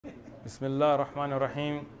بسم الله الرحمن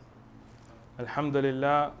الرحيم الحمد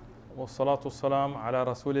لله والصلاة والسلام على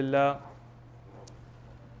رسول الله.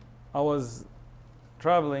 I was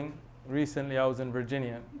traveling recently. I was in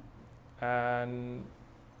Virginia, and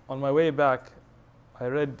on my way back I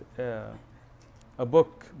read a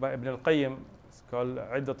book by Ibn al-Qayyim. It's called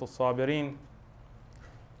عدة الصابرين,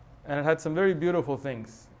 and it had some very beautiful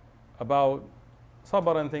things about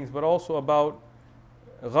sabr and things, but also about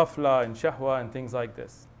ghafla and shahwa and things like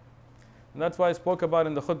this. And that's why I spoke about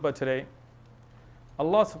in the khutbah today.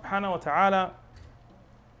 Allah subhanahu wa ta'ala,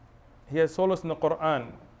 He has told us in the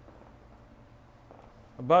Quran,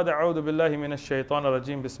 بعد أعوذ بالله من الشيطان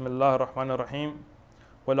الرجيم بسم الله الرحمن الرحيم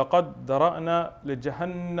ولقد ذرأنا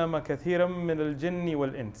لجهنم كثيرا من الجن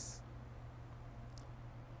والإنس.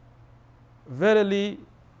 Verily,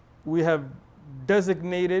 we have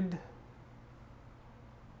designated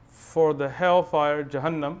for the hellfire,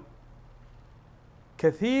 Jahannam,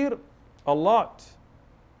 kathir, a lot,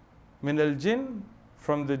 min al-jinn,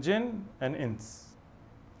 from the jinn and ins.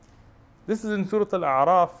 This is in Surah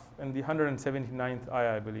Al-A'raf in the 179th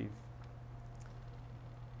ayah, I believe.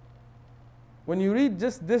 When you read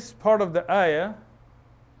just this part of the ayah,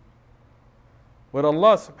 where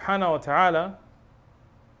Allah subhanahu wa ta'ala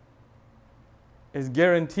is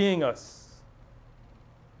guaranteeing us,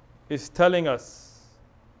 is telling us,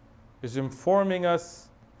 is informing us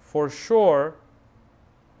for sure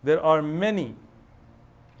there are many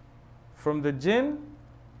from the jinn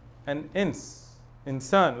and ins,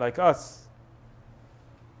 insan like us,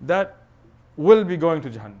 that will be going to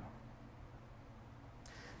Jahannam.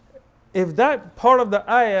 If that part of the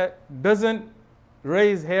ayah doesn't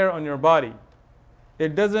raise hair on your body,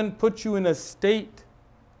 it doesn't put you in a state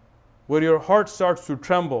where your heart starts to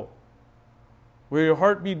tremble, where your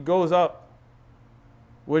heartbeat goes up,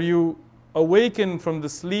 where you awaken from the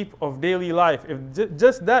sleep of daily life, if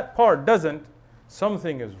just that part doesn't,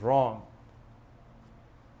 something is wrong.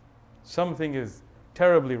 Something is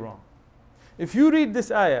terribly wrong. If you read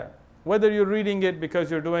this ayah, whether you're reading it because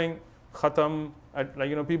you're doing khatam,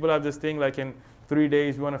 like people have this thing like in 3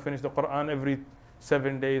 days we want to finish the Quran every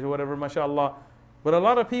 7 days or whatever, mashallah. But a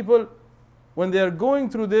lot of people, when they are going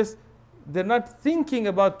through this, they're not thinking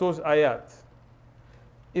about those ayat.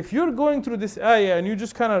 If you're going through this ayah and you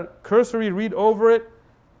just kind of cursory read over it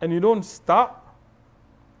and you don't stop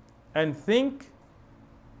and think,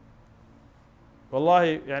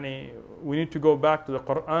 wallahi, we need to go back to the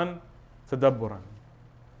Quran tadabburan.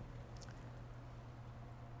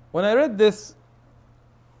 When I read this,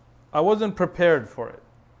 I wasn't prepared for it,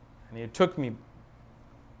 and it took me.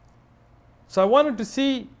 So I wanted to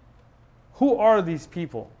see who are these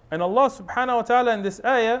people. And Allah subhanahu wa ta'ala in this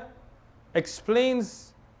ayah explains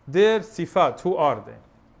their sifat. Who are they?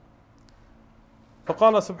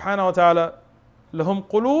 فقال سبحانه وتعالى لهم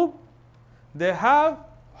قلوب, they have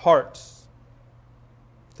hearts.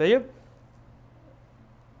 طيب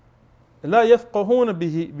لا يفقهون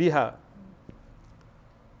بها.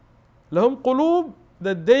 لهم قلوب,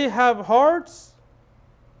 that they have hearts.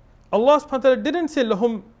 Allah subhanahu wa ta'ala didn't say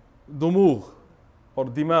لهم دموغ or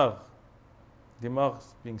dimagh. Dimagh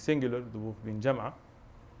being singular, دموغ being jam'a.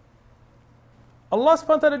 Allah subhanahu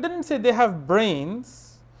wa ta'ala didn't say they have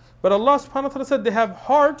brains, but Allah subhanahu wa ta'ala said they have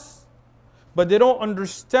hearts, but they don't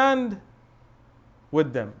understand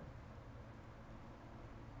with them.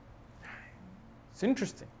 It's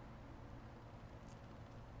interesting.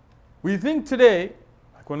 We think today,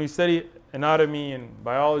 like when we study anatomy and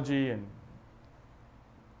biology, and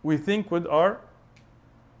we think with our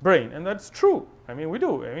brain, and that's true. We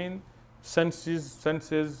do.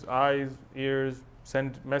 Senses, eyes, ears,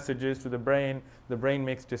 send messages to the brain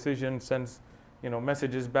makes decisions, sends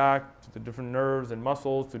messages back to the different nerves and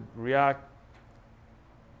muscles to react.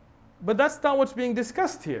 But that's not what's being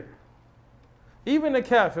discussed here. Even a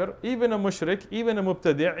kafir, even a mushrik, even a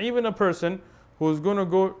mubtadi', even a person who's going to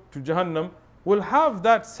go to Jahannam will have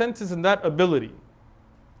that senses and that ability.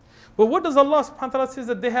 But what does Allah subhanahu wa ta'ala say?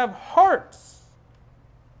 That they have hearts,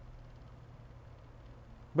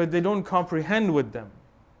 but they don't comprehend with them.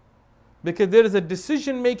 Because there is a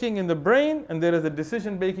decision making in the brain and there is a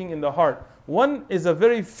decision making in the heart. One is a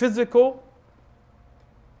very physical,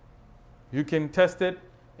 you can test it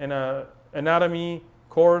in an anatomy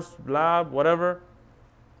course, lab, whatever.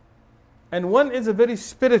 And one is a very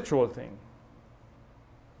spiritual thing.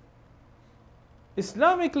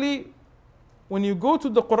 Islamically, when you go to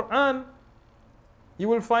the Quran, you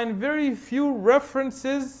will find very few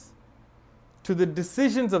references to the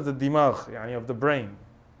decisions of the dimagh, of the brain.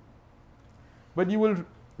 But you will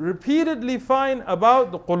repeatedly find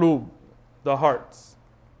about the qulub, the hearts.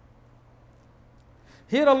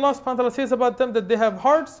 Here Allah subhanahu wa ta'ala says about them that they have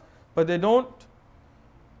hearts, but they don't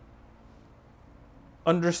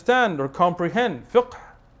understand or comprehend fiqh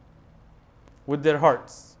with their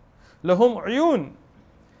hearts. لَهُمْ عُيُونٌ,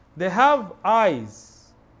 they have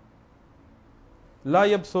eyes. لَا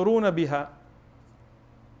يَبْصُرُونَ بِهَا,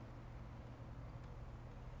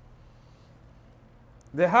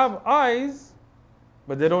 they have eyes,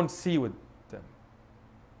 but they don't see with them.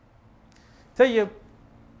 Tayyib,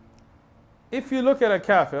 if you look at a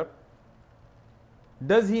kafir,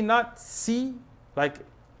 does he not see? Like,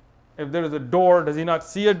 if there is a door, does he not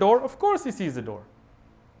see a door? Of course he sees a door.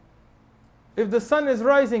 If the sun is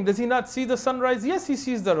rising, does he not see the sunrise? Yes, he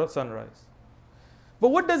sees the sunrise. But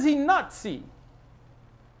what does he not see?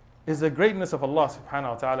 Is the greatness of Allah subhanahu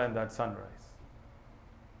wa ta'ala in that sunrise.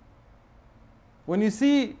 When you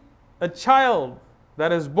see a child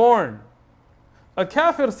that is born, a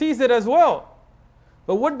kafir sees it as well.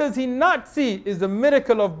 But what does he not see is the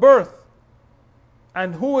miracle of birth.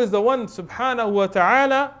 And who is the one subhanahu wa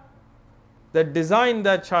ta'ala that designed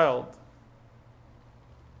that child,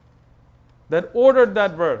 that ordered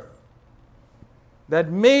that birth,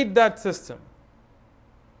 that made that system.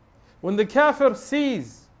 When the kafir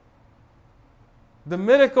sees the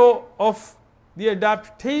miracle of the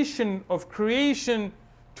adaptation of creation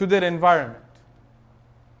to their environment.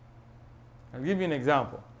 I'll give you an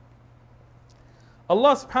example.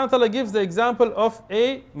 Allah subhanahu wa ta'ala gives the example of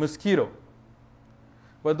a mosquito.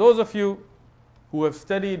 But those of you who have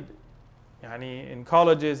studied in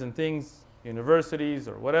colleges and things, universities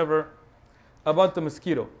or whatever, about the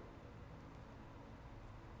mosquito.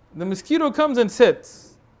 The mosquito comes and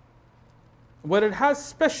sits, but it has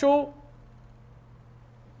special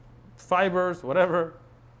fibers, whatever,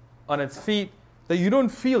 on its feet that you don't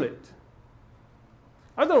feel it.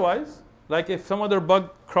 Otherwise, like if some other bug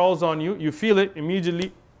crawls on you, you feel it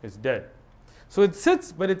immediately, it's dead. So it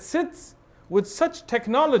sits, but it sits with such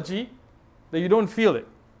technology that you don't feel it.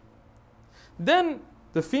 Then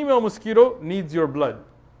the female mosquito needs your blood,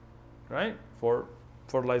 right? For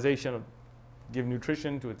fertilization, give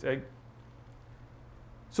nutrition to its egg.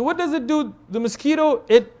 So what does it do? The mosquito,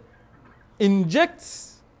 it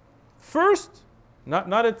injects first,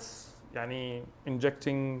 not its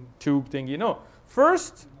injecting tube thingy, no.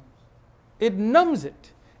 First, it numbs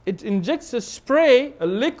it. It injects a spray, a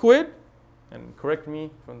liquid, and correct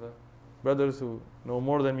me from the brothers who know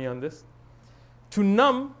more than me on this, to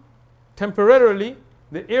numb temporarily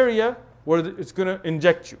the area where it's going to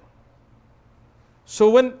inject you. So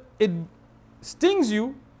when it stings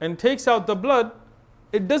you and takes out the blood,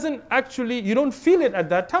 it doesn't actually, you don't feel it at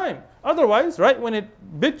that time. Otherwise, right when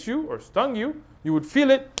it bit you or stung you, you would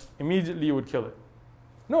feel it, immediately you would kill it.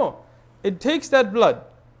 No, it takes that blood.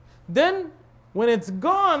 Then when it's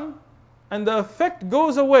gone and the effect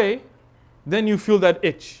goes away, then you feel that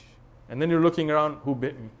itch. And then you're looking around, who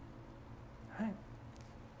bit me? Right?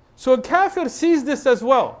 So a kafir sees this as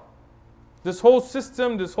well. This whole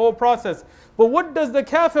system, this whole process. But what does the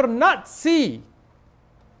kafir not see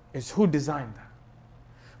is who designed that.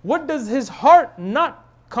 What does his heart not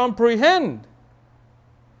comprehend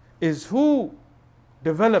is who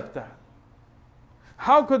developed that.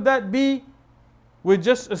 How could that be with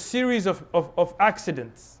just a series of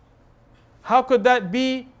accidents? How could that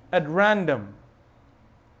be at random?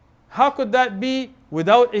 How could that be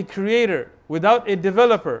without a creator, without a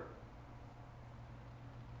developer?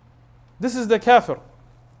 This is the kafir.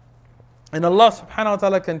 And Allah subhanahu wa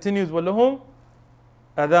ta'ala continues, وَلَهُمْ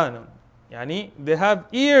أَذَانٌ, they have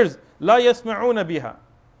ears, لَا يَسْمَعُونَ بِهَا,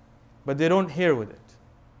 but they don't hear with it.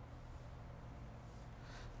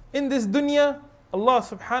 In this dunya, Allah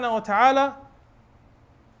subhanahu wa ta'ala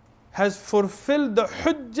has fulfilled the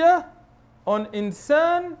hujjah on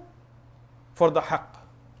insan for the haqq.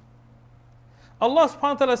 Allah subhanahu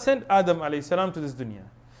wa ta'ala sent Adam alayhi salam to this dunya.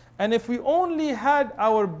 And if we only had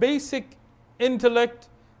our basic intellect,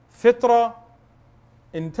 fitra,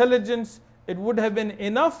 intelligence, it would have been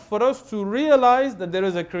enough for us to realize that there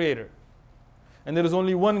is a creator. And there is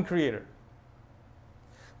only one creator.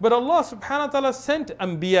 But Allah subhanahu wa ta'ala sent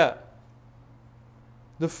Anbiya,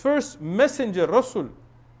 the first messenger, Rasul,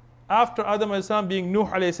 after Adam alayhi salam being Nuh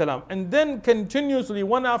alayhi salam. And then continuously,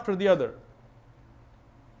 one after the other.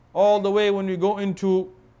 All the way when we go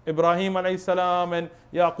into Ibrahim alayhi salam and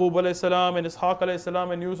Yaqub alayhi salam and Ishaq alayhi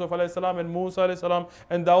salam and Yusuf alayhi salam and Musa alayhi salam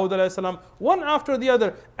and Dawud alayhi salam, one after the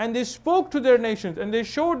other. And they spoke to their nations and they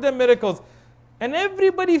showed them miracles. And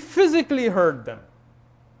everybody physically heard them.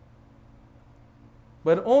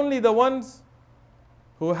 But only the ones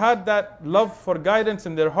who had that love for guidance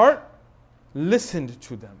in their heart listened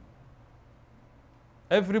to them.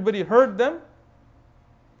 Everybody heard them,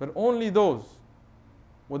 but only those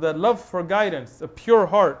with that love for guidance, a pure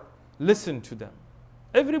heart, listened to them.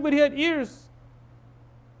 Everybody had ears,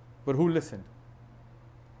 but who listened?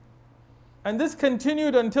 And this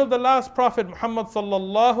continued until the last Prophet Muhammad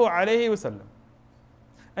sallallahu alayhi wasallam.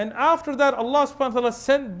 And after that, Allah subhanahu wa ta'ala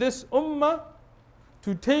sent this ummah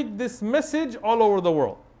to take this message all over the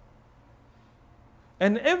world.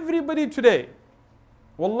 And everybody today,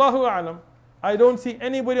 wallahu a'lam, I don't see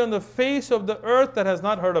anybody on the face of the earth that has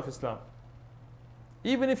not heard of Islam.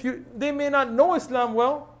 Even if they may not know Islam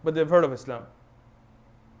well, but they've heard of Islam.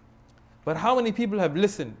 But how many people have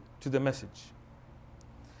listened to the message?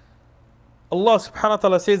 Allah subhanahu wa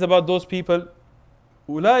ta'ala says about those people,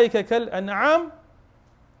 أُولَٰئِكَ كَالْأَنْعَامِ,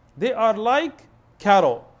 they are like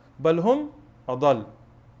cattle, بَلْ هُمْ أَضَلُّ.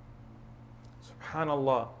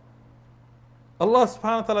 Subhanallah. Allah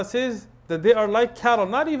subhanahu wa ta'ala says that they are like cattle,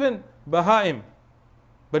 not even bahaim,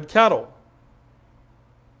 but cattle.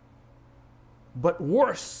 But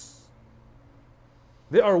worse.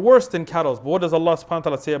 They are worse than cattle. But what does Allah subhanahu wa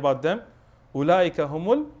ta'ala say about them? أُولَٰئِكَ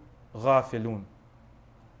هُمُ الْغَافِلُونَ.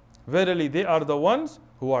 Verily, they are the ones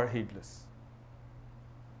who are heedless.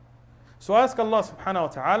 So ask Allah subhanahu wa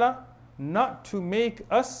ta'ala not to make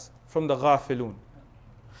us from the ghafilun.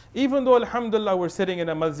 Even though alhamdulillah we're sitting in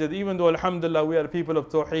a masjid, even though alhamdulillah we are people of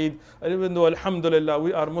tawheed, even though alhamdulillah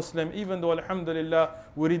we are Muslim, even though alhamdulillah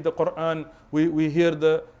we read the Quran, we hear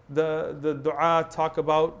the dua talk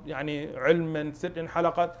about ilm and sit in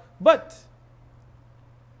halaqat, but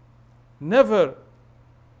never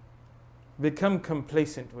become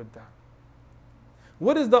complacent with that.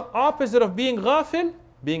 What is the opposite of being ghafil?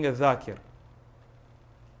 Being a dhakir.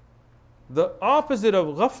 The opposite of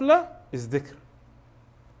ghafla is dhikr.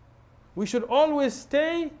 We should always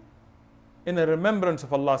stay in the remembrance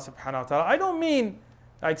of Allah subhanahu wa ta'ala. I don't mean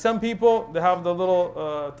like some people, they have the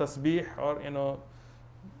little tasbih or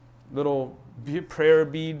little prayer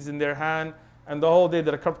beads in their hand, and the whole day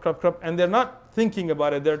they're krap, and they're not thinking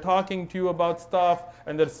about it. They're talking to you about stuff,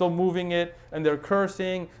 and they're still moving it, and they're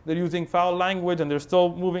cursing, they're using foul language, and they're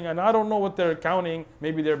still moving, and I don't know what they're counting.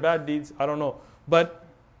 Maybe they're bad deeds, I don't know. But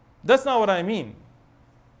that's not what I mean.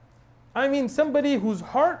 I mean somebody whose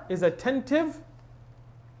heart is attentive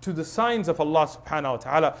to the signs of Allah subhanahu wa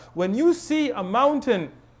ta'ala. When you see a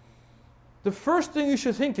mountain, the first thing you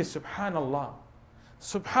should think is Subhanallah,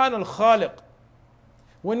 Subhan al-Khaliq.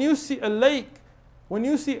 When you see a lake, when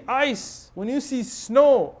you see ice, when you see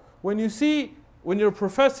snow, when your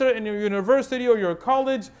professor in your university or your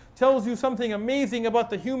college tells you something amazing about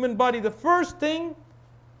the human body, the first thing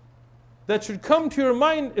that should come to your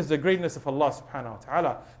mind is the greatness of Allah subhanahu wa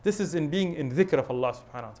ta'ala. This is in being in dhikr of Allah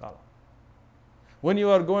subhanahu wa ta'ala. When you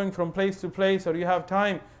are going from place to place or you have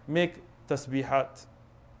time, make tasbihat.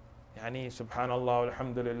 Subhanallah,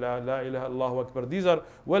 alhamdulillah, la ilaha illallah akbar. These are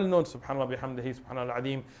well known, subhanallah bihamdihi, subhanallah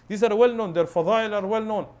al-azim. These are well known, their fadail are well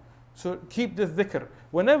known. So keep this dhikr.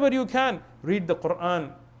 Whenever you can, read the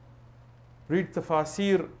Quran, read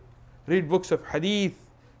tafasir, read books of hadith,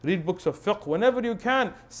 read books of fiqh. Whenever you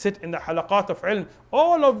can, sit in the halaqat of ilm.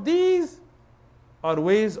 All of these are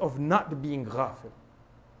ways of not being ghafil.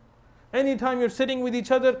 Anytime you're sitting with each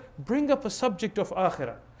other, bring up a subject of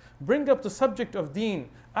akhirah. Bring up the subject of deen.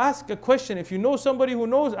 Ask a question. If you know somebody who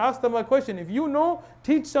knows, ask them a question. If you know,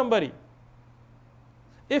 teach somebody.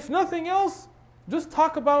 If nothing else, just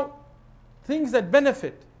talk about things that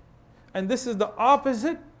benefit. And this is the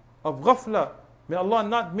opposite of ghafla. May Allah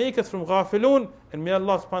not make us from ghafilun, and may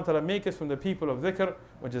Allah subhanahu wa ta'ala make us from the people of dhikr.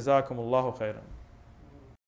 Wa jazakumullahu khairan.